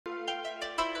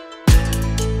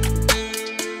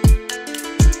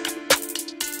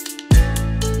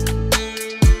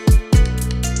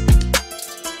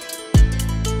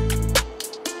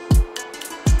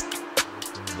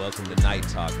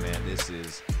talk, man.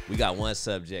 We got one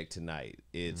subject tonight.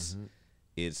 It's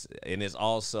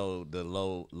also the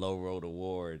low road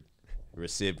award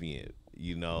recipient.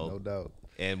 You know, no doubt.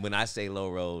 And when I say low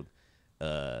road,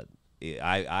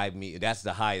 I mean that's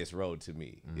the highest road to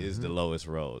me. Is the lowest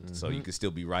road. So you can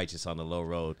still be righteous on the low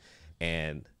road,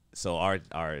 and so our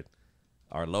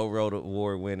low road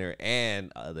award winner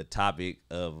and the topic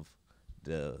of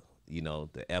the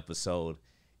episode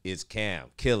is Cam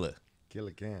Killer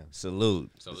Cam.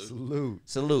 Salute,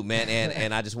 man.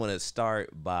 And I just want to start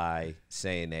by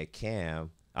saying that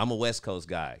Cam, I'm a West Coast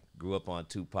guy. Grew up on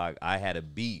Tupac. I had a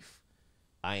beef.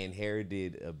 I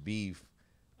inherited a beef.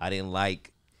 I didn't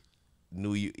like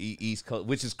East Coast,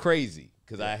 which is crazy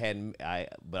because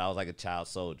but I was like a child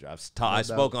soldier. I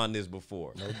spoke on this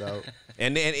before. No doubt.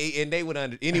 And they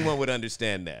anyone would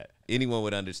understand that. Anyone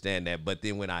would understand that. But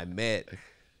then when I met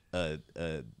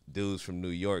dudes from New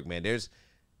York, man,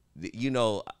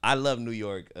 I love New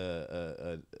York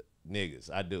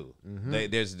niggas. I do.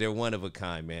 They're one of a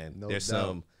kind, man. No There's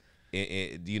doubt.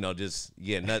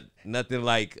 Nothing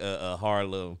like a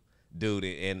Harlem dude.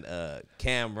 And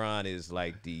Camron is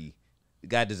like the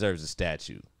guy deserves a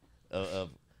statue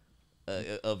of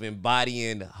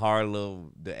embodying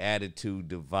Harlem, the attitude,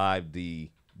 the vibe, the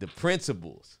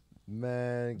principles,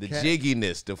 man, the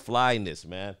jigginess, the flyness,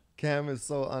 man. Cam is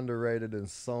so underrated in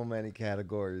so many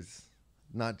categories,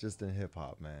 not just in hip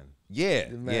hop, man. Yeah,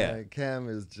 man, yeah. Cam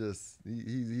is just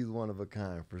he's one of a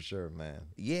kind for sure, man.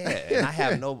 Yeah, and I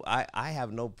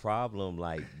have no problem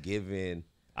like giving.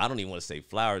 I don't even want to say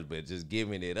flowers, but just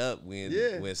giving it up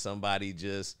when somebody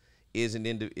just is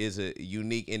a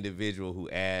unique individual who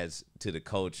adds to the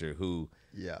culture. Who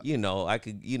I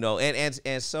could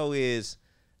and so is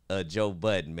Joe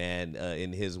Budden, man,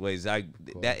 in his ways.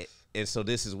 And so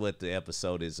this is what the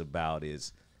episode is about: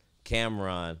 is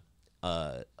Camron,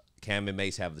 Cam and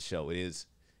Mace have the show. It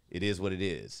is what it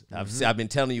is. I've been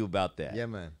telling you about that. Yeah,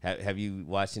 man. Have you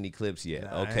watched any clips yet?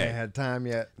 Nah, okay, I ain't had time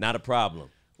yet. Not a problem.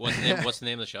 What's the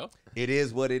name of the show? It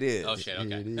is what it is. Oh shit!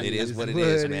 Okay. It is what it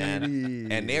is,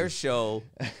 man. And their show,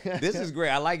 this is great.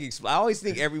 I always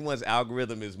think everyone's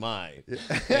algorithm is mine,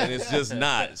 and it's just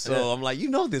not. So I'm like,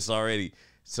 this already.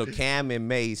 So Cam and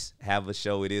Mace have a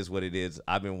show. It is what it is.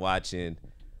 I've been watching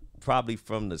probably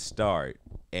from the start,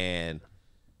 and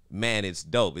man, it's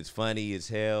dope. It's funny as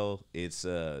hell. It's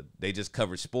they just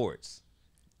cover sports,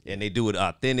 and they do it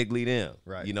authentically. Them,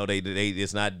 right? They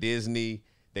it's not Disney.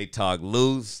 They talk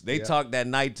loose. They talk that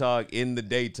night talk in the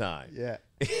daytime. Yeah.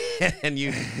 And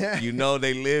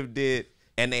they lived it.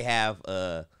 And they have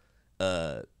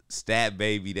Stat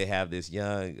Baby. They have this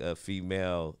young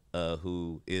female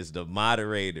who is the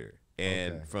moderator.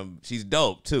 And she's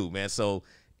dope too, man. So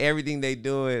everything they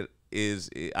do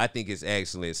I think is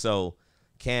excellent. So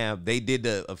Cam, they did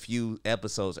a few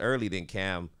episodes early. Then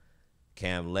Cam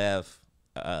left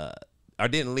or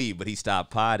didn't leave, but he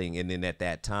stopped potting. And then at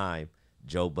that time,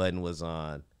 Joe Budden was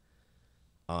on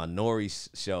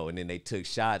Nori's show, and then they took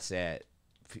shots at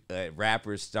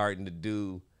rappers starting to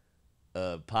do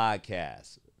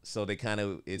podcasts. So they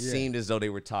seemed as though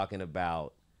they were talking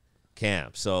about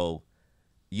Cam. So,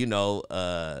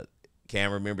 Cam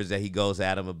remembers that he goes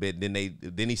at him a bit.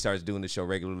 Then he starts doing the show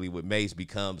regularly with Mace,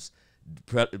 becomes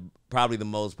probably the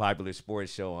most popular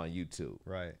sports show on YouTube.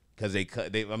 Right. Because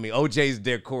OJ's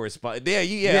their correspondent.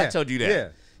 I told you that. Yeah.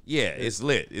 Yeah, it's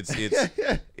lit.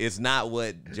 It's not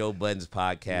what Joe Budden's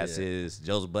podcast is.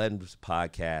 Joe Budden's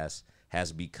podcast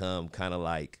has become kind of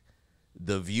like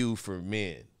The View for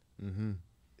men.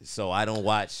 So I don't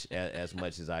watch as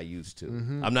much as I used to.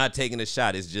 I'm not taking a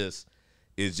shot. It just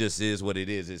is what it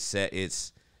is. It's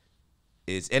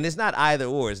and it's not either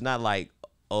or. It's not like,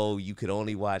 oh, you could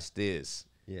only watch this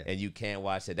and you can't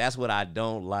watch that. That's what I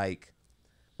don't like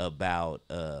about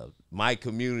my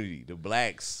community, the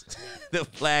blacks. The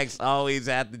blacks always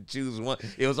have to choose one.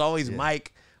 It was always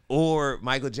Mike or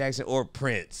Michael Jackson or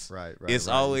Prince. Right. It's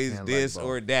always this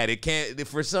or that. It can't,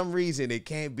 for some reason, it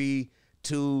can't be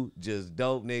two just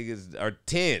dope niggas or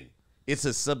 10.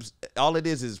 It's all it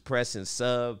is pressing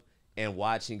sub and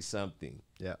watching something.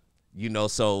 Yeah.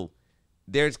 So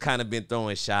there's kind of been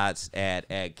throwing shots at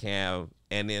Cam,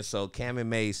 and then so Cam and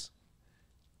Mace.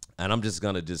 And I'm just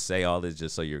gonna say all this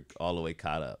just so you're all the way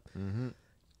caught up.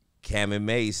 Cam and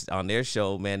Mace on their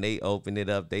show, man, they open it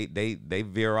up. They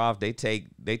veer off. They take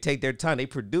their time. They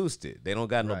produced it. They don't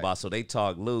got no boss, so they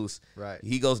talk loose. Right.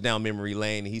 He goes down memory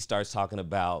lane and he starts talking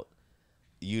about,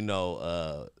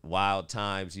 wild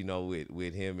times,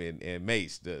 with him and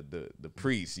Mace, the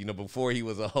priest, before he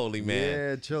was a holy man.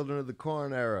 Yeah, Children of the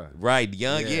Corn era. Right,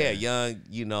 young, young,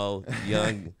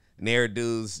 And they're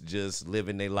dudes just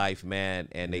living their life, man,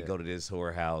 and they Yeah. go to this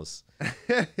whorehouse.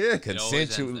 It always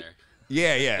Consensual. ends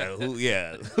there.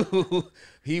 Yeah.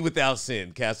 He without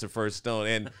sin cast the first stone.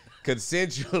 And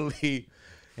consensually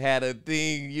had a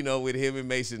thing, you know, with him and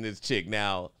Mason and this chick.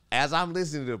 Now, as I'm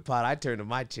listening to the pod, I turned to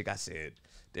my chick. I said,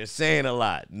 they're saying a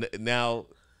lot. Now,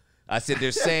 I said,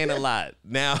 they're saying a lot.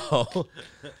 Now,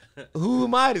 who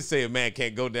am I to say a man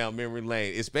can't go down memory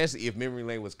lane, especially if memory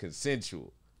lane was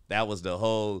consensual? That was the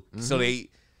whole. So they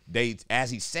as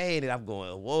he's saying it, I'm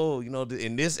going, whoa, you know,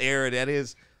 in this era, that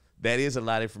is a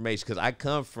lot of information because I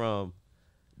come from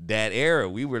that era.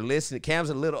 We were listening. Cam's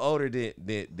a little older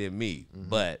than me,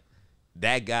 but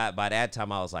that guy, by that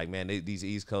time, I was like, man, these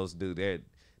East Coast dudes,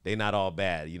 they're not all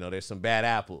bad. You know, there's some bad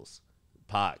apples.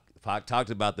 Pac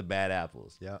talked about the bad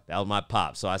apples. Yeah. That was my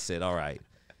pop. So I said, all right,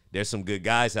 there's some good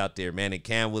guys out there, man, and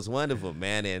Cam was one of them,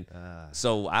 man. And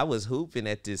so I was hooping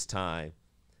at this time,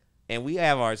 and we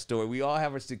have our story. We all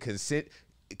have our consent.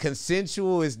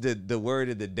 Consensual is the word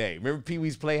of the day. Remember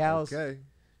Pee-wee's Playhouse? Okay.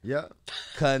 Yeah.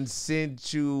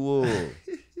 Consensual.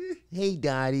 Hey,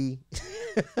 Dottie.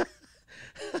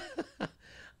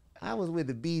 I was with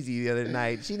the Beezy the other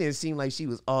night. She didn't seem like she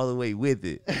was all the way with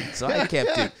it. So I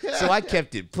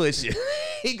kept it pushing.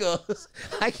 He goes,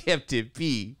 I kept it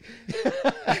P.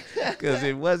 Because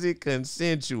it wasn't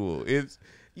consensual. It's,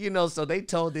 you know, so they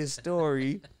told this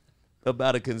story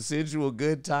about a consensual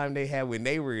good time they had when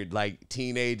they were like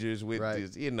teenagers with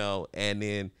this, you know, and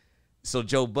then so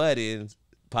Joe Budden's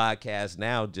podcast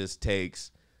now just takes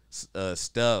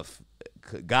stuff,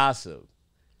 gossip.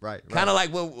 Right. Kind of like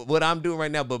what I'm doing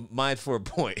right now, but mine's for a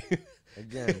point.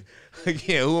 Again,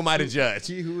 who am I to judge?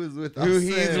 he who is without Who sin.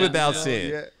 he is without Yeah. sin.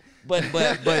 Yeah.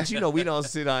 But you know, we don't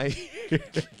sit on here.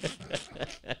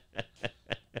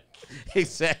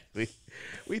 Exactly.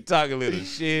 We talk a little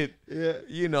shit. Yeah.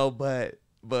 You know, but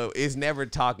it's never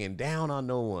talking down on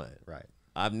no one. Right.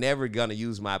 I'm never gonna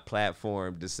use my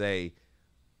platform to say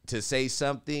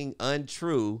something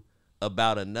untrue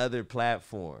about another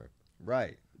platform.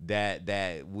 Right.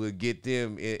 That would get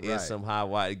them in some high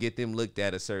wire, get them looked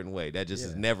at a certain way. That just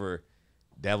is never,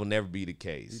 that will never be the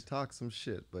case. You talk some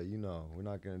shit, but you know we're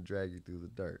not gonna drag you through the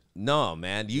dirt. No,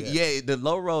 man. The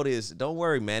low road is. Don't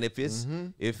worry, man. If it's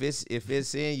in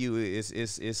you,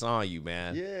 it's on you,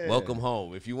 man. Yeah. Welcome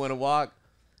home. If you want to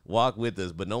walk with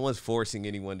us, but no one's forcing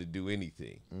anyone to do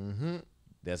anything.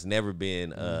 That's never been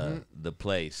the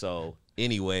play. So,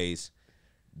 anyways.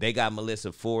 They got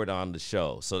Mellissa Ford on the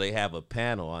show. So they have a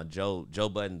panel on Joe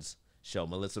Budden's show.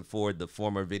 Mellissa Ford, the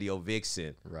former video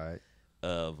vixen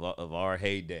of our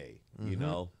heyday, you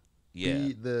know? Yeah.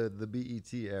 The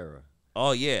BET era.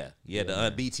 Oh, yeah.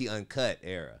 The BT Uncut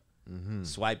era.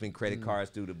 Swiping credit cards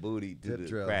through the booty, through the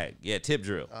drill. crack. Yeah, tip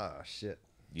drill. Oh, shit.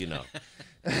 You know.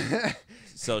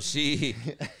 So she...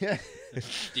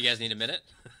 Do you guys need a minute?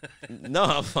 No,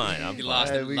 I'm fine. I'm You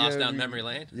fine. lost down memory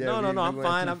lane? Yeah, No, I'm went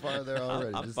fine. too I'm far there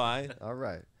already. I'm Just- fine. All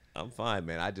right. I'm fine,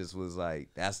 man. I just was like,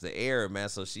 that's the era, man.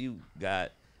 So she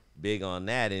got big on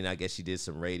that, and I guess she did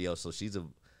some radio. So she's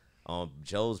on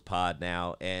Joe's pod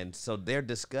now, and so they're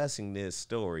discussing this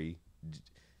story,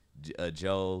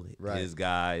 Joe, his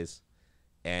guys,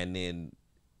 and then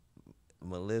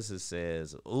Mellissa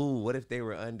says, "Ooh, what if they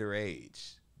were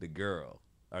underage? The girl.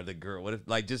 What if,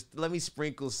 like, just let me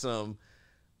sprinkle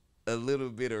a little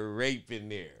bit of rape in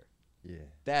there."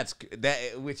 Yeah.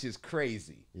 Which is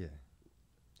crazy. Yeah.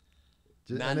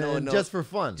 Just for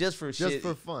fun. Just for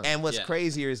fun. And what's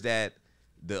crazier is that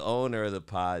the owner of the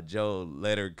pod, Joe,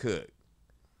 let her cook.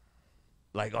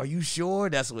 Like, are you sure?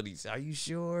 That's what he said. Are you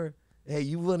sure? Hey,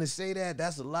 you want to say that?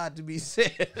 That's a lot to be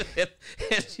said.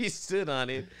 And she stood on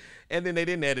it. And then they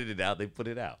didn't edit it out. They put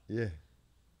it out. Yeah.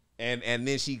 And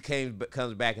then she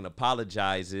comes back and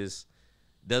apologizes,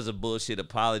 does a bullshit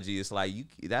apology. It's like,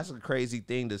 that's a crazy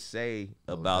thing to say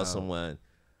about someone,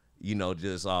 you know,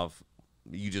 just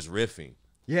riffing.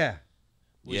 Yeah.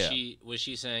 Was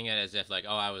she saying it as if like,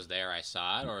 oh, I was there, I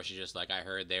saw it, or was she just like, I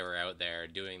heard they were out there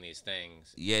doing these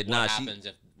things? Yeah,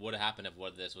 What happened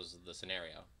if this was the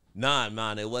scenario? Nah,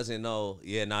 man, it wasn't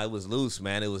it was loose,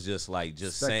 man. It was just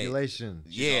speculation.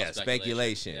 Saying,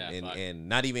 speculation, Yeah, and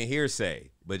not even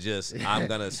hearsay, but just I'm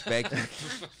gonna speculate.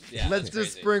 Let's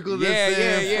just sprinkle this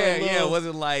in. It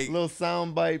wasn't like little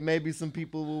sound bite. Maybe some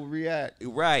people will react.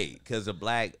 Right, because the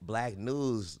black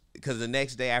news. Because the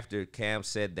next day after Cam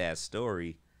said that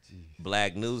story,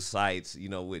 black news sites, you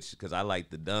know, because I like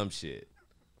the dumb shit.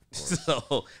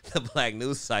 So the black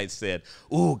news sites said,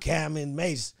 "Ooh, Cam and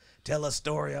Mace tell a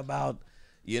story about,"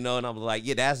 you know, and I'm like,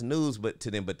 yeah, that's news, but to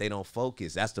them, but they don't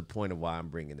focus. That's the point of why I'm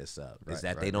bringing this up, is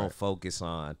that they don't focus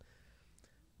on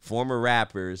former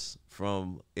rappers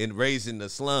raised in the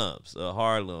slums of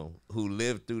Harlem who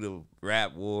lived through the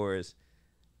rap wars,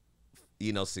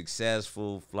 you know,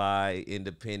 successful, fly,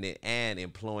 independent, and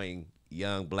employing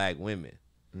young black women.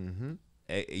 Mm-hmm.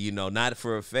 You know, not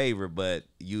for a favor, but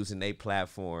using their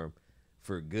platform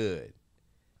for good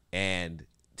and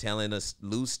telling a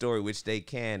loose story, which they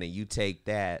can, and you take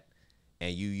that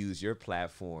and you use your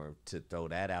platform to throw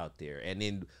that out there. And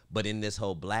then, but in this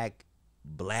whole blackosphere,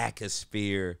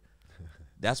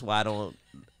 that's why I don't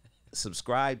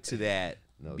subscribe to that,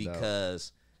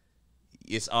 because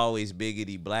it's always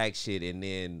biggity black shit. And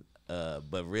then,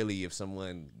 but really, if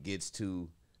someone gets too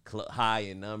high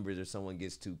in numbers or someone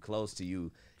gets too close to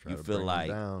you, you feel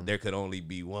like there could only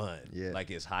be one. Yeah.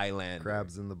 Like it's Highlander.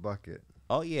 Crabs in the bucket.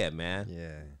 Oh, yeah, man.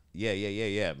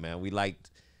 Yeah, man. We liked,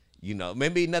 you know,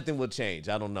 maybe nothing will change.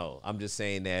 I don't know. I'm just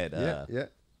saying that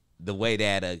the way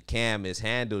that Cam has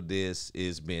handled this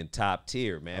has been top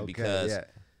tier, man, because,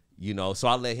 you know, so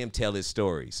I'll let him tell his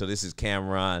story. So this is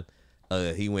Camron.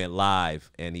 He went live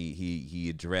and he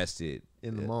addressed it.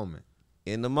 In the moment.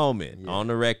 In the moment, on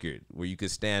the record, where you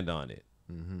could stand on it.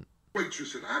 Mm-hmm.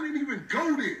 Waitress, and I didn't even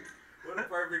go there. What a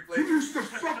perfect place. You used to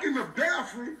fuck in the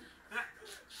bathroom.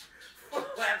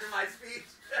 After my speech.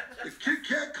 The Kit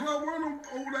Kat Club, one of them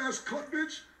old ass club,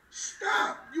 bitch.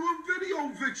 Stop. You a video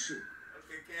vixen.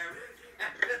 Okay, Cam.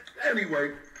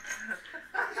 Anyway,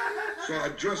 so I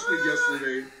addressed it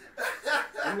yesterday.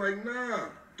 I'm like, nah,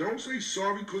 don't say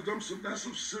sorry, because that's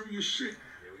some serious shit.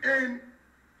 And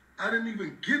I didn't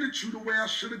even get at you the way I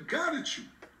should have got at you.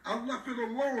 I left it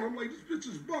alone. I'm like, this bitch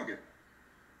is bugging.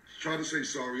 Trying to say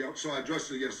sorry. So I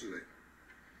addressed it yesterday.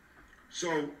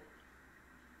 So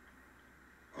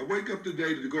I wake up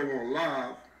today to go on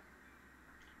live.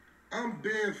 I'm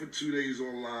banned for 2 days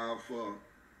on live for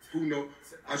who knows.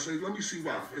 I say, let me see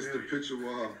why. It's the picture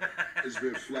where it's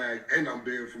been flagged and I'm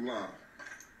banned from live.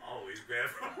 Always banned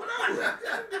from whatever.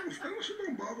 That shit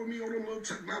don't bother me on them little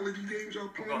technology games y'all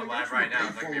playing. Going live right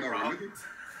now.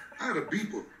 I had a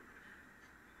beeper.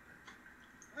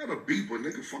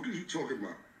 Nigga. Fuck is you talking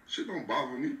about? Shit don't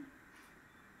bother me.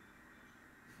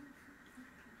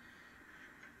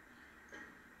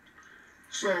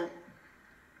 So,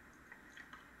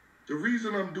 the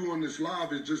reason I'm doing this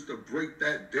live is just to break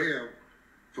that down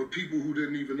for people who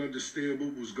didn't even understand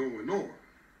what was going on.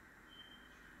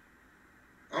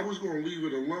 I was going to leave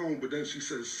it alone, but then she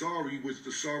said sorry, which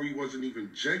the sorry wasn't even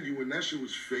genuine. That shit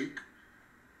was fake.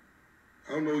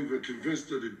 I don't know, even convinced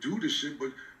her to do this shit,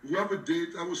 but whoever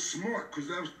did, that was smart, because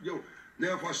that was,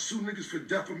 now if I sue niggas for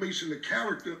defamation of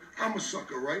character, I'm a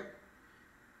sucker, right?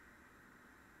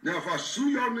 Now if I sue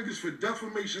y'all niggas for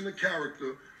defamation of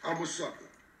character, I'm a sucker.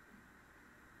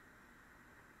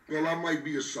 Well, I might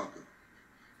be a sucker.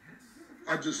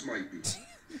 I just might be.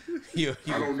 I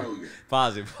don't know yet.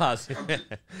 Pause it.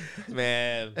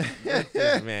 Man, let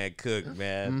this man cook,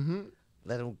 man. Mm-hmm.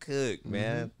 Let him cook,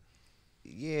 man.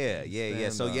 Yeah.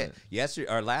 So yesterday,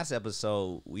 our last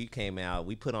episode, we came out.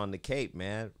 We put on the cape,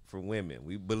 man, for women.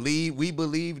 We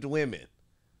believed women.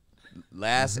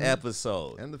 Last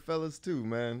episode, and the fellas too,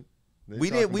 man. We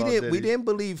didn't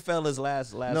believe fellas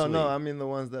last week. No, I mean the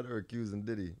ones that are accusing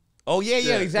Diddy. Oh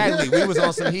yeah, exactly. We was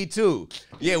on some heat too.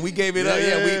 Yeah, we gave it up.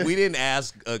 Yeah, we didn't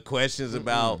ask questions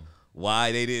about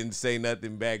why they didn't say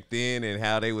nothing back then and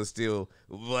how they was still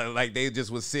like they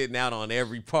just was sitting out on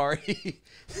every party,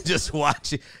 just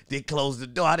watching. They closed the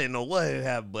door. I didn't know what had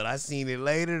happened, but I seen it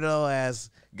later though. As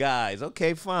guys,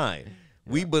 okay, fine.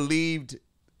 We believed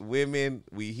women.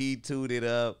 We heat tuned it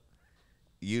up,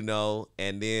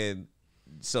 and then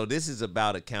so this is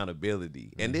about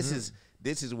accountability, and this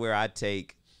is where I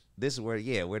take. This is where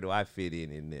do I fit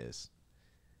in this?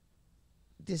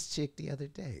 This chick the other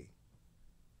day,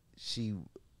 she,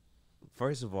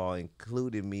 first of all,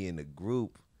 included me in a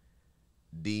group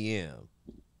DM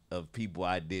of people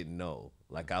I didn't know.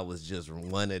 Like I was just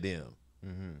one of them.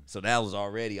 Mm-hmm. So that was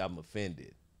already, I'm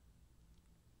offended.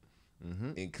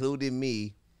 Mm-hmm. Including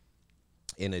me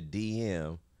in a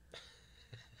DM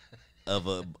of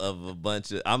a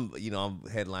bunch of I'm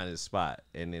headlining the spot,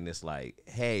 and then it's like,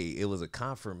 hey, it was a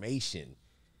confirmation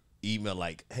email,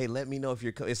 like, hey, let me know if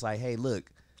you're it's like, hey,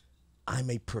 look, I'm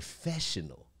a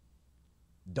professional,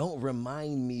 don't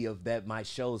remind me of that my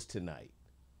show's tonight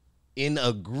in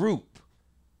a group,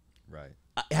 right?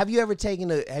 Have you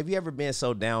ever been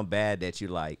so down bad that you're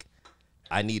like,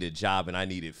 I need a job and I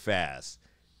need it fast?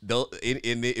 Though,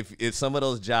 if some of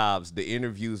those jobs, the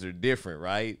interviews are different,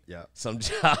 right? Yeah. Some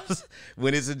jobs,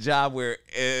 when it's a job where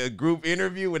a group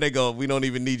interview, when they go, we don't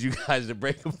even need you guys to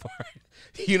break apart.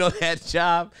 That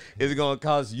job is going to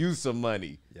cost you some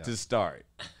money to start.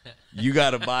 You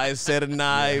gotta buy a set of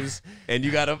knives, and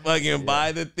you gotta fucking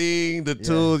buy the thing, the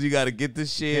tools. You gotta get the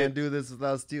shit. Can't do this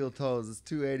without steel toes. It's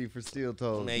 $280 for steel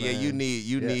toes. Man, man. you need.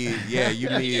 You get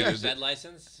a a Fed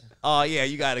license? Oh yeah,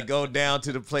 you got to go down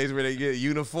to the place where they get a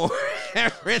uniform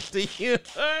and rent the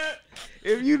uniform.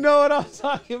 If you know what I'm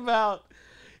talking about,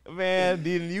 man,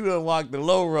 then you done walk the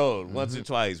low road once or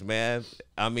twice, man.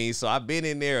 I mean, so I've been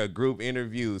in there a group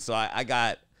interview, so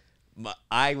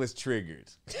I was triggered.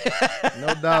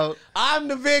 No doubt. I'm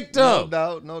the victim.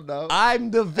 No doubt. I'm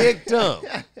the victim.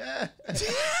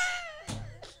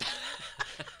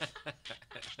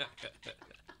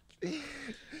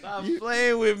 Stop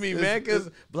playing with me, man, because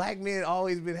black men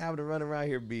always been having to run around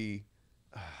here be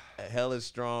hella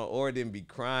strong or then be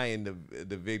crying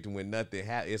the victim when nothing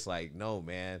happens. It's like, no,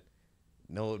 man.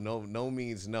 No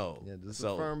means no. Yeah, there's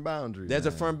a firm boundary. There's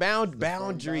man. a firm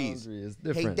boundaries. It's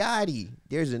Hey, different. Dottie,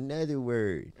 there's another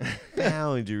word.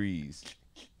 Boundaries.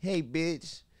 Hey,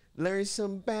 bitch, learn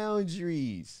some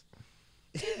boundaries.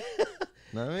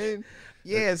 Know what I mean?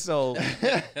 Yeah, so...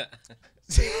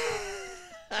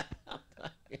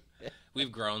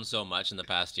 We've grown so much in the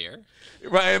past year.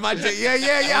 Right,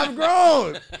 yeah, I've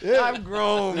grown. I've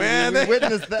grown, man. We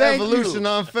witnessed the Thank evolution you.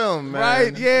 on film, man.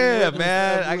 Right, yeah, We witnessed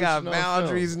man. the I got evolution on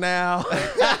boundaries now.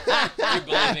 We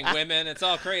believe in women. It's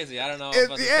all crazy. I don't know. If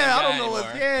I'm the same I guy don't know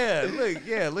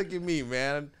anymore. what. Look at me,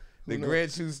 man. The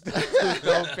Grinch who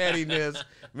stole pettiness,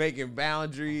 making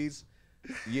boundaries,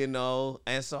 you know.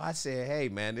 And so I said, hey,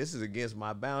 man, this is against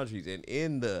my boundaries. And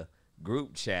in the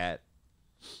group chat,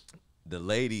 the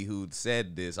lady who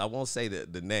said this, I won't say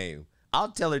the name.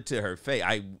 I'll tell her to her face.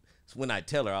 When I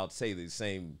tell her, I'll say the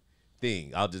same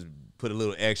thing. I'll just put a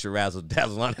little extra razzle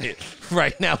dazzle on it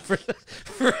right now for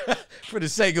the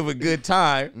sake of a good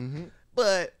time. Mm-hmm.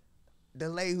 But the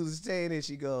lady who's saying it,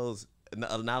 she goes,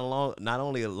 not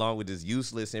only along with this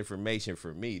useless information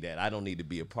for me that I don't need to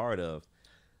be a part of,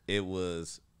 it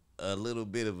was a little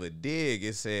bit of a dig.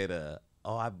 It said,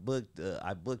 I booked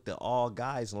the all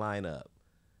guys lineup.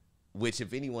 Which,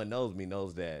 if anyone knows me,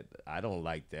 knows that I don't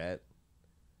like that,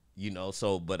 you know.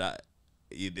 So, but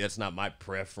that's not my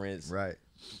preference, Right.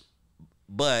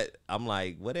 But I'm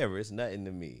like, whatever, it's nothing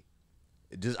to me.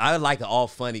 I like an all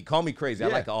funny. Call me crazy. I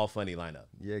Yeah. like an all funny lineup.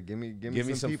 Yeah, give me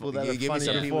some people that are give me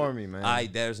some funnier people- for me, man.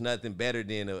 There's nothing better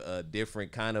than a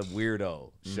different kind of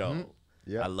weirdo show.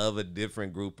 Yeah. I love a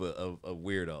different group of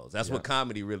weirdos. That's what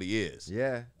comedy really is.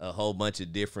 Yeah. A whole bunch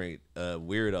of different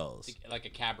weirdos. Like a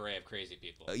cabaret of crazy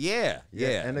people. Yeah.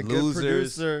 And a losers, good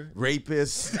producer.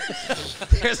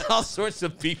 rapists. There's all sorts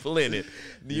of people in it.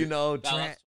 You know,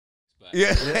 Balance, but-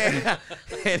 yeah.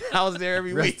 And I was there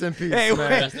every week. Rest in peace, Hey, man.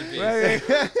 Rest in peace.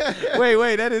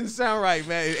 wait, that didn't sound right,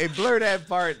 man. Hey, blur that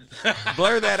part.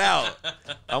 Blur that out.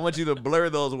 I want you to blur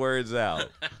those words out.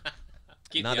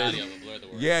 Keep Not the as- audio, but blur the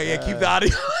words. Yeah, keep the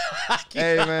audio.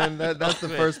 Hey, man, that's the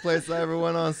first place I ever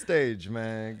went on stage,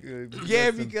 man. Good. Yeah,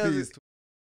 Rest in because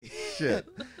peace. Shit.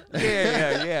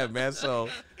 yeah, man. So,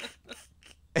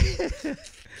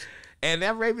 and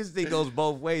that rapist thing goes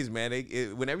both ways, man.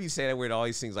 Whenever you say that word, it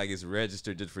always seems like it's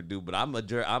registered just for dude. But I'm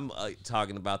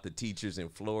talking about the teachers in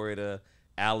Florida,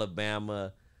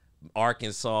 Alabama,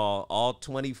 Arkansas, all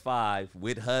 25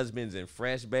 with husbands and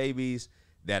fresh babies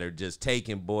that are just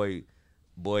taking boy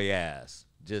ass,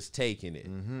 just taking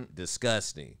it.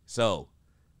 Disgusting. So,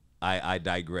 I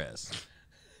digress.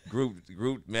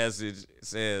 Group message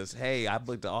says, hey, I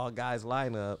booked the all guys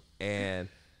lineup, and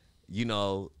you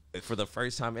know, for the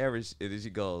first time ever, she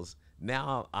goes,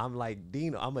 now I'm like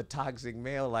Dino. I'm a toxic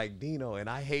male like Dino, and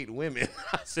I hate women.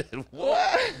 I said,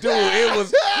 what? Dude, it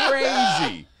was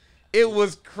crazy. It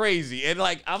was crazy. And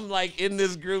like, I'm like in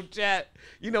this group chat,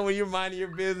 you know, when you're minding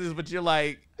your business, but you're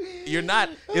like, you're not,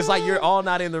 it's like you're all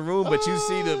not in the room, but you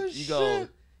see you go,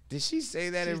 did she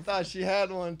say that? She thought she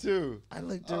had one too. I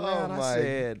looked around.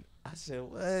 I said,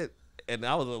 what? And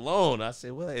I was alone. I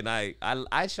said, what? And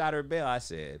I shot her bell. I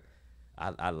said,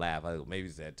 I laughed. I go, maybe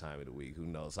it's that time of the week. Who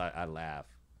knows? I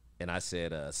laughed. And I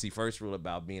said, see, first rule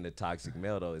about being a toxic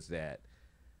male, though, is that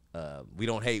we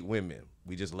don't hate women.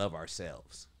 We just love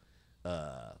ourselves.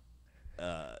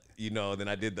 You know, then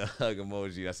I did the hug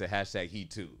emoji. I said, hashtag he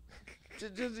too.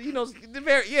 Just, you know,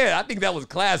 I think that was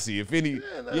classy. If any,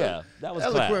 that was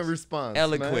eloquent class. response.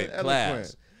 Eloquent, man. class.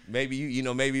 Eloquent. Maybe you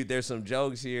know, maybe there's some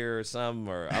jokes here or something,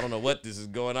 or I don't know what this is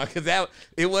going on, because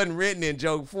it wasn't written in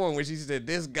joke form when she said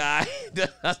this guy.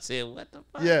 I said, what the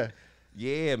fuck?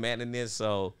 Yeah, man. And then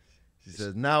so she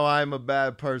says, now I'm a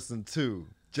bad person too,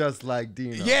 just like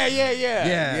Dino.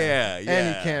 Yeah.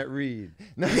 And he can't read.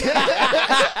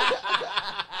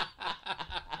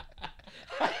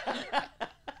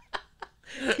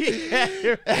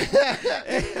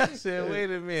 I said,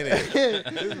 wait a minute.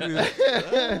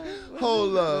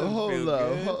 Hold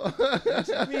up. What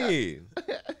you mean?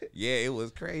 Yeah, it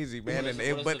was crazy, man. What And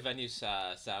does but the venue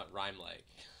rhyme like?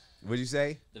 what'd you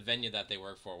say? The venue that they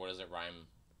work for, what does it rhyme?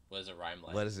 What does it rhyme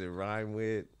like? What does it rhyme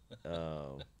with?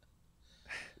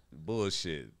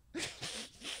 Bullshit.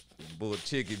 Bull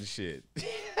chicken shit.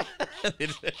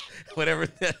 whatever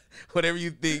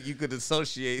you think you could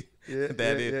associate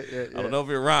that in. I don't know if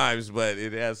it rhymes, but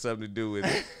it has something to do with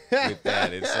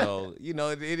that. And so, you know,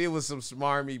 it was some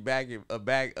smarmy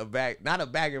not a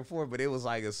back and forth, but it was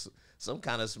like some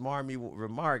kind of smarmy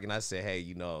remark. And I said, hey,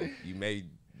 you know, you may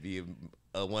be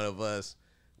one of us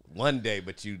one day,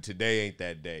 but today ain't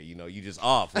that day. You know, you just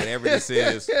off. Whatever this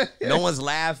is, no one's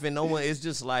laughing. No one. It's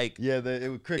just like it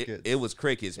was crickets. It was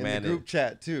crickets, man. In the group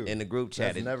chat too. In the group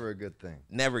chat, that's never a good thing.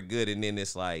 Never good. And then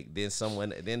it's like then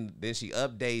she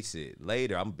updates it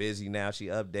later. I'm busy now. She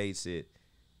updates it,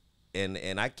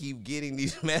 and I keep getting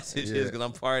these messages because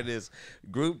I'm part of this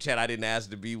group chat. I didn't ask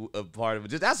to be a part of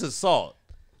it. That's assault.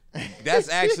 That's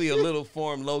actually a little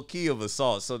form, low key of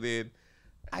assault. So then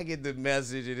I get the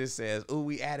message and it says, "Ooh,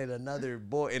 we added another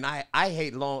boy." And I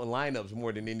hate long lineups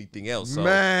more than anything else. So,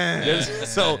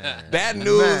 so that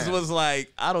news was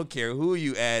like, I don't care who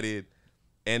you added.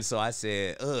 And so I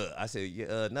said,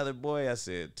 another boy. I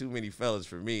said, too many fellas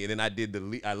for me. And then I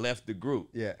left the group.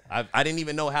 Yeah. I didn't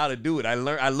even know how to do it. I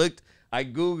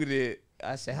Googled it.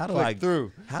 I said, how do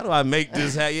I make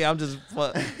this happen? Yeah,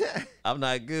 I'm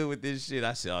not good with this shit.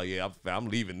 I said, oh yeah, I'm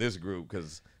leaving this group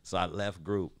so I left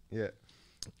group. Yeah.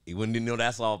 You wouldn't know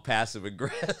that's all passive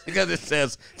aggressive because it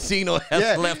says Dino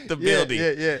has left the building.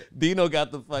 Yeah. Dino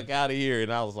got the fuck out of here.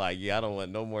 And I was like, yeah, I don't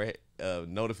want no more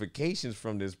notifications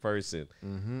from this person.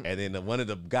 Mm-hmm. And then one of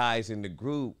the guys in the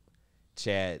group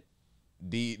chat,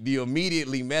 the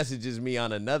immediately messages me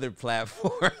on another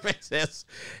platform and says,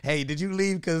 hey, did you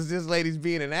leave because this lady's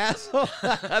being an asshole?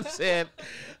 I said,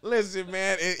 listen,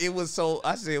 man, it was so,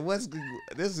 I said,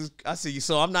 I said,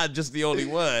 so I'm not just the only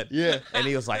one. Yeah. And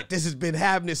he was like, this has been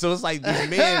happening. So it's like these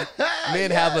men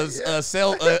have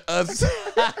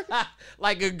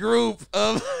like a group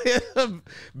of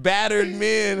battered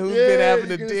men who've been having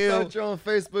to deal. Start your own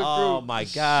Facebook group. Oh my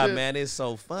God, man, it's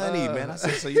so funny, man. I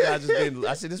said, so you guys just been.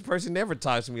 I said, this person never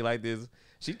talks to me like this.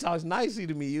 She talks nicely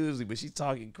to me usually, but she's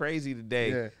talking crazy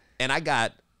today. Yeah. And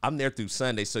I'm there through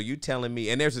Sunday. So you telling me,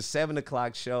 and there's a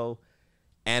 7:00 show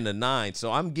and a 9. So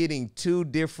I'm getting 2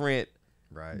 different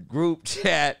group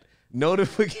chat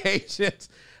notifications.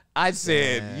 I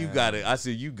said, you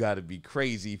gotta be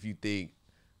crazy if you think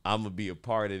I'm gonna be a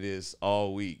part of this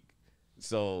all week.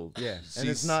 So yeah, and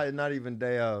it's not even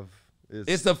day of.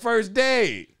 It's the first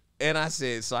day, and I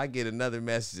said, so I get another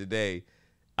message today.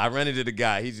 I run into the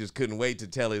guy. He just couldn't wait to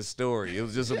tell his story. It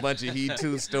was just a bunch of He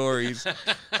Too stories.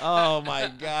 Oh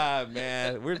my God,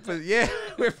 man, we're pathetic.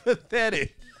 We're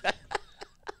pathetic.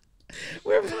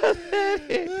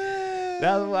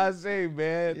 That's what I say,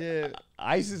 man. Yeah,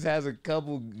 ISIS has a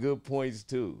couple good points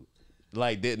too.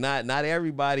 Like not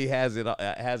everybody has it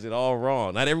all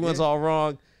wrong. Not everyone's all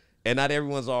wrong, and not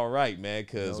everyone's all right, man.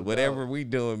 Because whatever we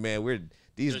doing, man,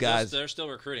 they're still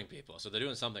recruiting people, so they're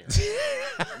doing something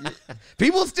right.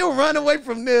 People still run away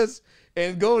from this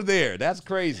and go there. That's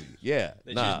crazy. Yeah,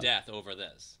 they choose death over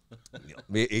this.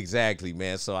 Exactly,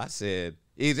 man. So I said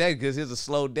exactly because it's a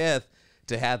slow death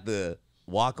to have to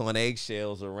walk on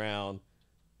eggshells around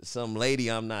some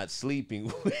lady I'm not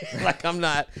sleeping with. Like I'm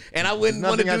not, and I wouldn't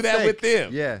want to do that with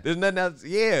them. Yeah. There's nothing else.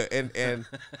 Yeah. And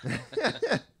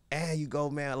and you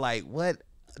go, man, like what?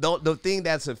 The thing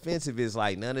that's offensive is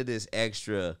like none of this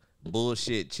extra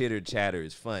bullshit chitter chatter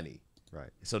is funny. Right.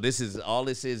 So this is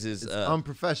it's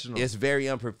unprofessional. It's very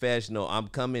unprofessional. I'm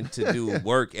coming to do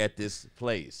work at this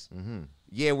place. Mm-hmm.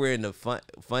 Yeah, we're in the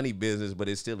funny business, but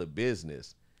it's still a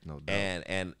business. No doubt.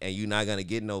 And you're not gonna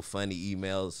get no funny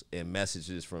emails and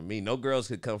messages from me. No girls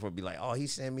could come from and be like, oh, he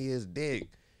sent me his dick,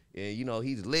 and you know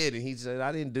he's lit, and he said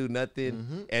I didn't do nothing.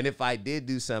 Mm-hmm. And if I did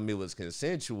do something, it was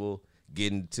consensual.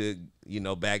 Getting to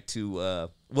back to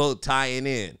tying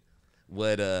in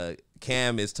what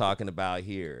Cam is talking about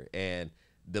here, and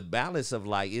the balance of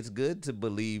like it's good to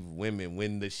believe women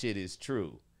when the shit is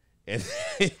true, and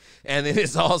and then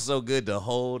it's also good to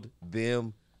hold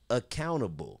them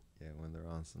accountable. Yeah, when they're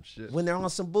on some shit. When they're on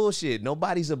some bullshit.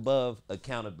 Nobody's above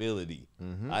accountability.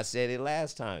 Mm-hmm. I said it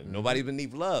last time. Mm-hmm. Nobody's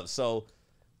beneath love. So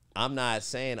I'm not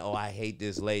saying, oh, I hate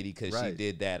this lady because she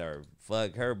did that or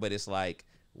fuck her. But it's like,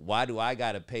 why do I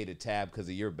got to pay the tab because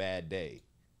of your bad day?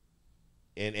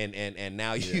 And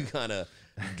now you gonna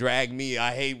drag me.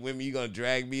 I hate women. You gonna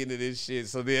drag me into this shit.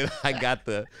 So then I got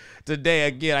today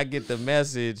again. I get the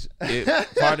message,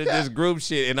 part of this group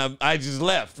shit, and I just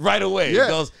left right away. Yeah. It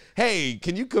goes, hey,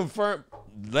 can you confirm?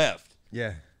 Left.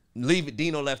 Yeah. Leave it.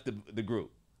 Dino left the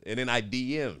group, and then I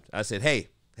DM'd. I said, hey,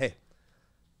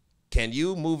 can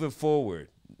you moving forward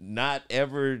not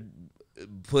ever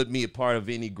put me a part of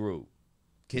any group?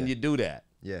 Can you do that?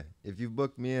 Yeah. If you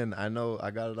book me in, I know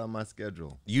I got it on my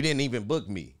schedule. You didn't even book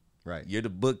me. Right. You're the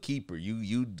bookkeeper.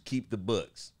 You keep the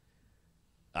books.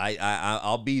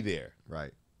 I'll be there.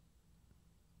 Right.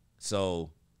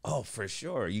 So, for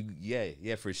sure.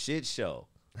 For shit show.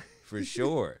 For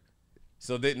sure.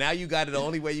 So that now you got it. The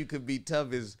only way you could be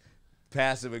tough is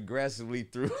passive aggressively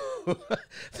through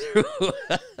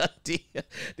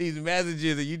these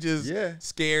messages, and you just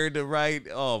scared to write.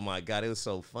 Oh my God, it was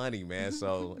so funny, man.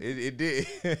 So it did.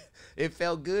 It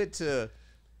felt good to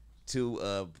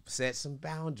set some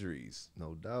boundaries.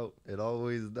 No doubt. It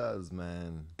always does,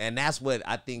 man. And that's what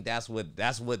I think. That's what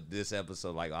this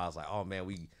episode like. I was like, oh man,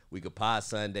 we could pod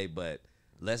Sunday, but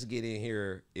let's get in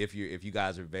here if you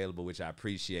guys are available, which I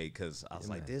appreciate, because I was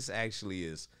like, this actually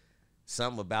is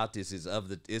something about this is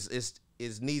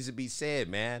it needs to be said,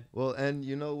 man. Well, and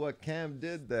you know what Cam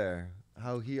did there,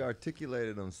 how he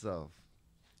articulated himself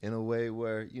in a way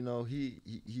where, you know,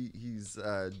 he's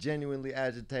genuinely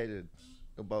agitated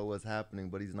about what's happening,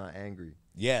 but he's not angry.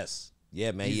 Yes.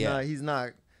 Yeah, man. He's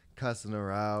not cussing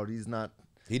her out. He's not.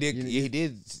 He did. You know, he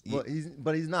did.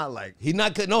 But he's not like. He's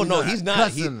not. No, he's not.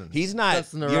 Cussing, he's not.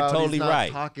 cussing her You're out. totally he's not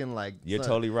right. Talking like. You're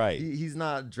totally right. He's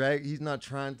not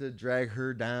trying to drag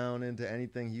her down into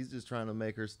anything. He's just trying to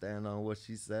make her stand on what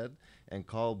she said and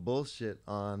call bullshit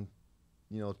on,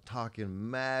 you know, talking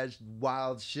mad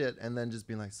wild shit and then just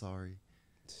being like, sorry.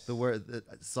 The word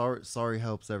sorry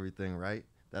helps everything, right?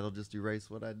 That'll just erase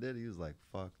what I did. He was like,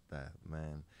 fuck that,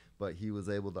 man. But he was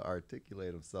able to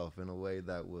articulate himself in a way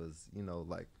that was, you know,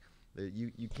 like,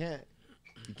 you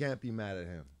can't be mad at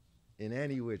him in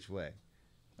any which way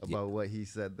about what he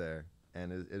said there.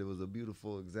 And it was a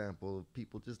beautiful example of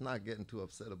people just not getting too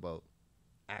upset about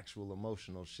actual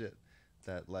emotional shit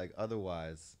that, like,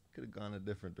 otherwise could have gone a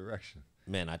different direction.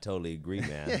 Man, I totally agree,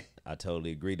 man. I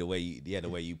totally agree the way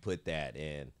you put that,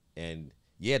 and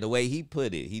yeah, the way he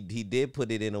put it, he did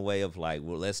put it in a way of like,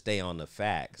 well, let's stay on the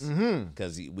facts,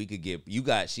 because we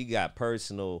could she got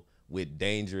personal with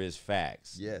dangerous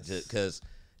facts. Yes, because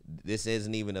this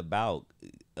isn't even about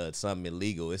something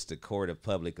illegal. It's the court of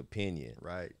public opinion,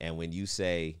 right? And when you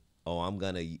say, oh, I'm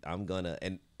gonna,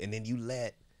 and then you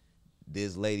let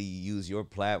this lady use your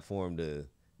platform to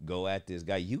go at this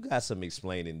guy, you got some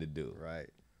explaining to do, right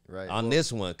on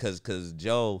this one, because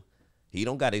Joe, he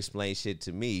don't got to explain shit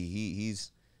to me.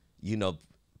 He's, you know,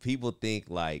 people think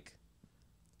like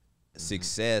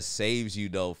success saves you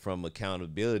though from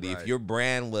accountability. Right. If your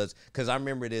brand was, because I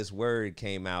remember this word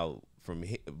came out from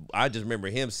him, I just remember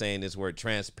him saying this word,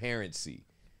 transparency.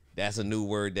 That's a new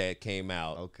word that came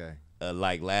out. Okay.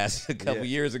 Like a couple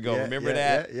years ago. Yeah, Remember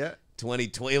that? Yeah.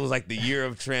 2020, it was like the year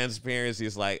of transparency.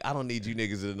 It's like, I don't need you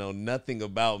niggas to know nothing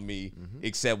about me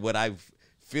except what I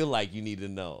feel like you need to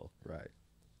know. Right.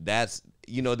 That's,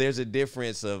 you know, there's a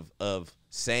difference of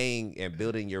saying and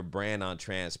building your brand on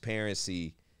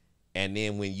transparency, and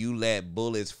then when you let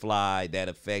bullets fly that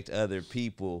affect other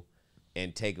people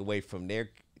and take away from their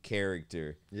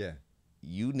character,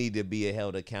 you need to be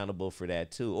held accountable for that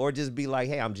too. Or just be like,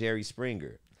 hey, I'm Jerry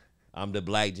Springer. I'm the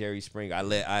black Jerry Springer. I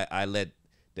let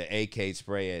the AK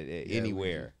spray at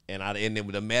anywhere, and then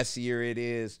the messier it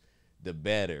is, the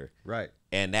better. Right.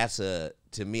 And that's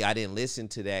to me, I didn't listen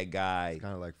to that guy.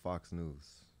 Kind of like Fox News.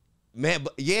 Man,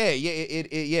 but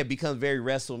it becomes very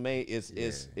WrestleMania.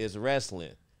 It's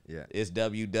wrestling. Yeah. It's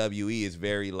WWE. It's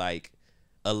very like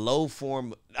a low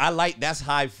form. That's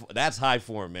high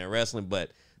form, man, wrestling.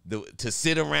 But to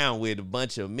sit around with a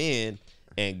bunch of men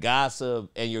and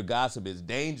gossip, and your gossip is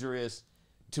dangerous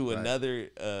to another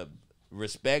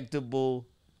respectable.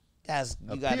 That's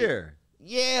you got peer.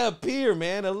 Yeah, a peer,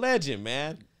 man, a legend,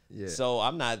 man. Yeah. So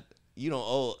I'm not. You don't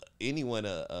owe anyone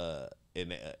an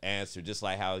answer. Just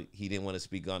like how he didn't want to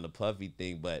speak on the Puffy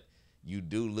thing, but you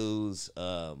do lose.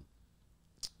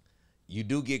 You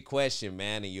do get questioned,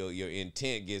 man, and your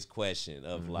intent gets questioned.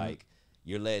 Of like,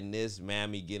 you're letting this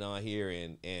mammy get on here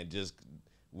and just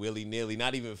willy-nilly,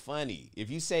 not even funny. If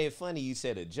you say it funny, you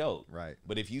said a joke. Right.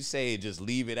 But if you say it, just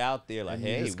leave it out there like, and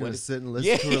hey, you're just gonna what sit and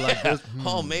listen to it like this.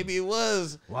 Oh, maybe it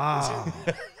was. Wow.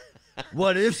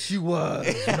 What if she was,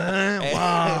 man?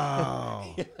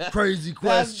 Wow. Crazy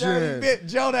That's question. dirty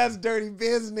Joe, that's dirty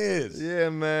business. Yeah,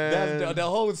 man. That's the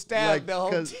whole staff, Like, the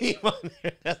whole team on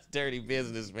there. That's dirty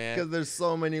business, man. Because there's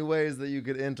so many ways that you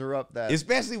could interrupt that.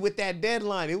 Especially with that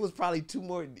deadline. It was probably 2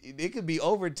 more. It could be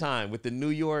overtime with the New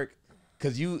York,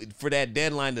 because for that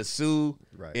deadline to sue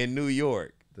in New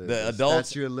York. The adults,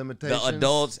 statute of limitations. the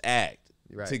Adults Act.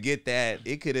 Right. To get that,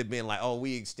 it could have been like, oh,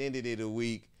 we extended it a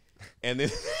week. And then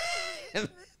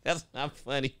that's not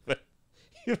funny, but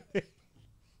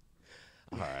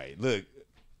all right, look.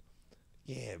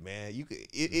 Yeah, man, you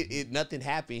could nothing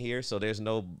happened here, so there's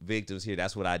no victims here.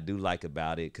 That's what I do like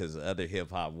about it, because other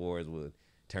hip hop wars would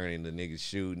turn into niggas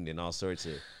shooting and all sorts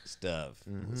of stuff.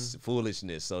 It's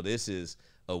foolishness. So this is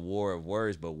a war of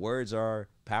words, but words are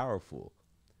powerful,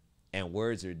 and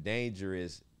words are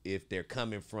dangerous if they're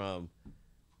coming from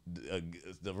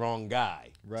the wrong guy.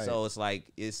 Right. So it's like,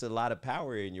 it's a lot of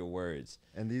power in your words.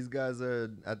 And these guys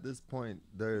are, at this point,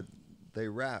 they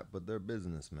rap, but they're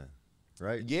businessmen,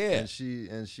 right? Yeah.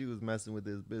 And she was messing with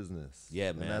his business.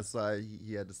 Yeah, man. And that's why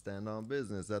he had to stand on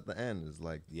business at the end. It's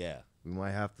like, yeah, we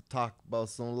might have to talk about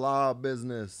some law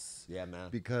business. Yeah, man.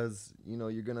 Because, you're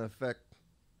going to affect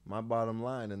my bottom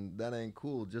line, and that ain't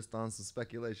cool just on some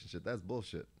speculation shit. That's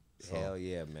bullshit. So, hell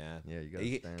yeah, man. Yeah, you got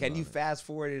to stand Can on you it. fast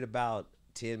forward it about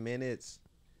 10 minutes?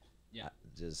 Yeah.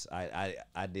 I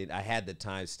had the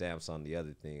timestamps on the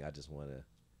other thing. I just want to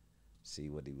see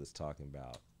what he was talking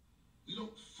about. We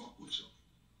don't fuck with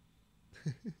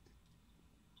y'all.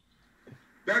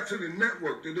 Back to the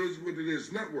network. That is what it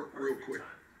is. Network, real quick.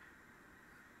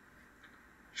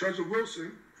 Treasure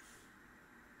Wilson,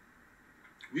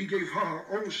 we gave her her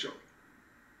own show.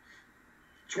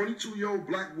 22-year-old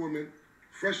black woman,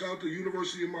 fresh out the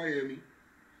University of Miami,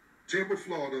 Tampa,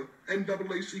 Florida,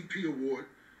 NAACP award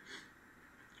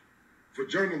for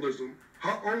journalism,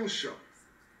 her own show.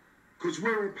 Because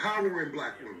we're empowering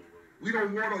black women. We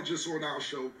don't want her just on our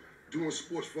show doing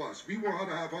sports for us. We want her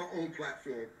to have her own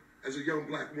platform as a young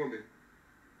black woman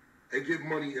and get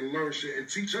money and learn shit and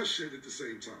teach us shit at the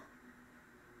same time.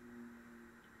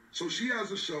 So she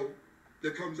has a show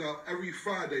that comes out every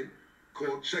Friday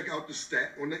called Check Out the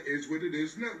Stat on the Is What It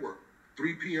Is Network,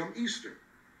 3 p.m. Eastern.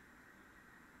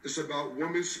 It's about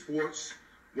women's sports,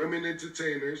 women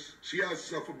entertainers. She has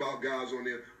stuff about guys on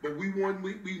there, but we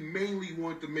mainly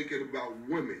want to make it about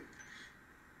women.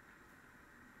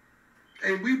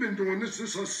 And we've been doing this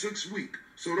is her 6th week.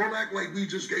 So don't act like we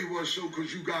just gave her a show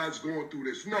because you guys going through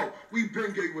this. No, we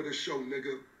been gave her the show,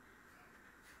 nigga.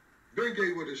 Been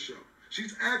gave her the show.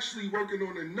 She's actually working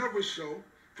on another show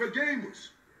for gamers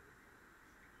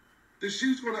that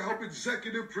she's going to help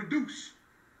executive produce.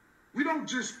 We don't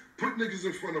just put niggas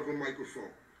in front of a microphone.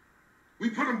 We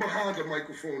put them behind the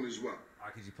microphone as well. All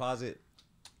right, could you pause it?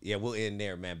 Yeah, we'll end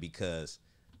there, man, because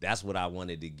that's what I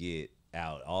wanted to get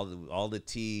out. All the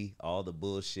tea, all the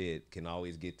bullshit can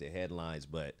always get the headlines,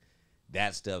 but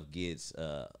that stuff gets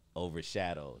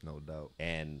overshadowed. No doubt.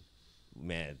 And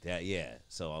man,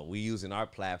 so we using our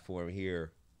platform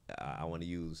here. I want to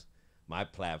use my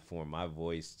platform, my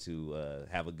voice, to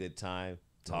have a good time,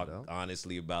 talk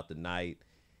honestly about the night,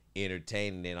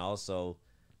 entertain, and also,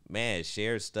 man,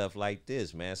 share stuff like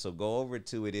this, man. So go over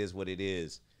to It Is What It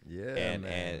Is. Yeah,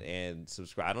 and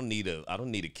subscribe. I don't need a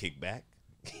kickback.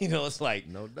 It's like,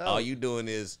 no doubt. All you doing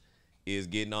is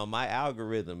getting on my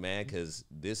algorithm, man, because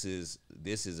these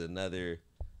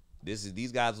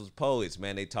guys was poets,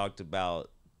 man. They talked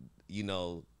about,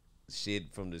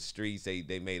 shit from the streets.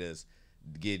 They made us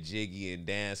get jiggy and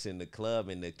dance in the club,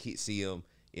 and to see them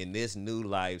in this new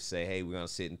life say, hey, we're gonna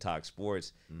sit and talk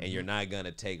sports, and you're not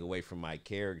gonna take away from my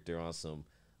character on some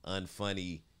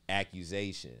unfunny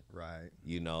accusation, right?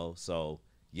 So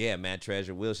yeah, man,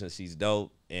 Treasure Wilson, she's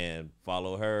dope, and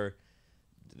follow her.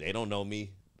 They don't know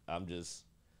me. I'm just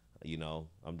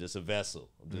a vessel.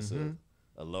 I'm just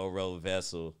a low road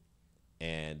vessel,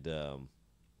 and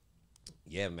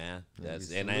yeah, man.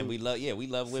 We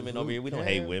love women over here. We don't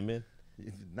hate women.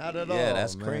 Not at all. Yeah,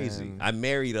 that's man. crazy. I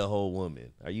married a whole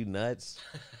woman. Are you nuts?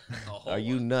 Are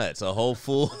you nuts? A whole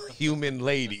full human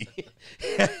lady.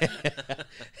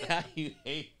 How you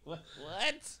hate what?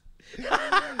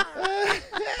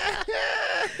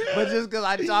 But just because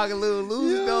I talk a little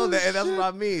loose, though, that's what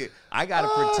I mean. I got to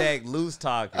protect loose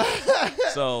talkers.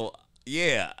 So,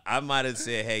 yeah, I might have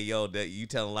said, hey, yo, you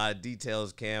telling a lot of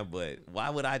details, Cam, but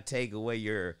why would I take away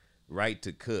your right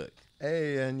to cook?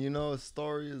 Hey, and a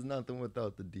story is nothing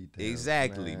without the details.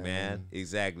 Exactly, man.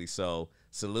 Exactly. So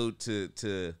salute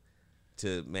to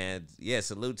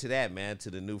salute to that, man, to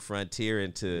the new frontier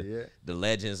and to the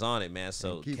legends on it, man.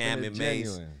 So Cam and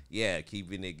Mace,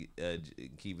 keeping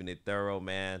it thorough,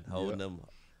 man.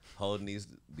 Holding these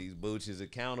booches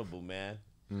accountable, man.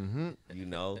 Mm-hmm. You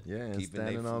know, and keeping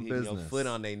standing on business. Foot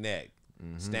on their neck,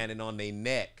 standing on their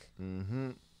neck.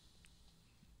 Mm-hmm.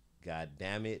 God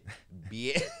damn it.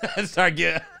 I'm starting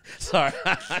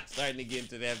to get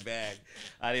into that bag.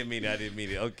 I didn't mean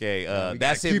it. Okay,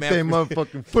 that's it, keep man. Keep their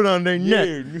motherfucking foot on their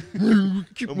neck.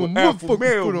 Keep my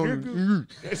motherfucking foot on their neck.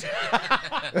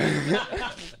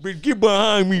 Bitch, get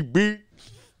behind me, bitch.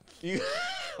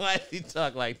 Why did he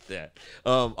talk like that?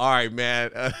 All right,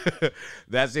 man.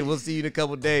 That's it. We'll see you in a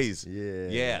couple days.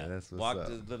 Yeah. That's what's up.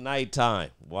 To the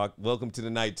nighttime. Welcome to the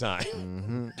nighttime.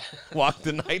 Mm-hmm. Walk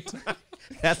the nighttime.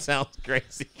 That sounds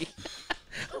crazy.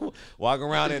 Walk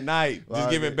around at night. Just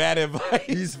giving bad advice.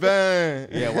 He's fine.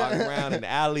 Yeah, walk around in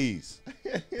the alleys.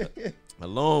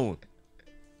 Alone.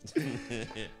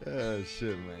 Oh,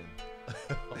 shit, man.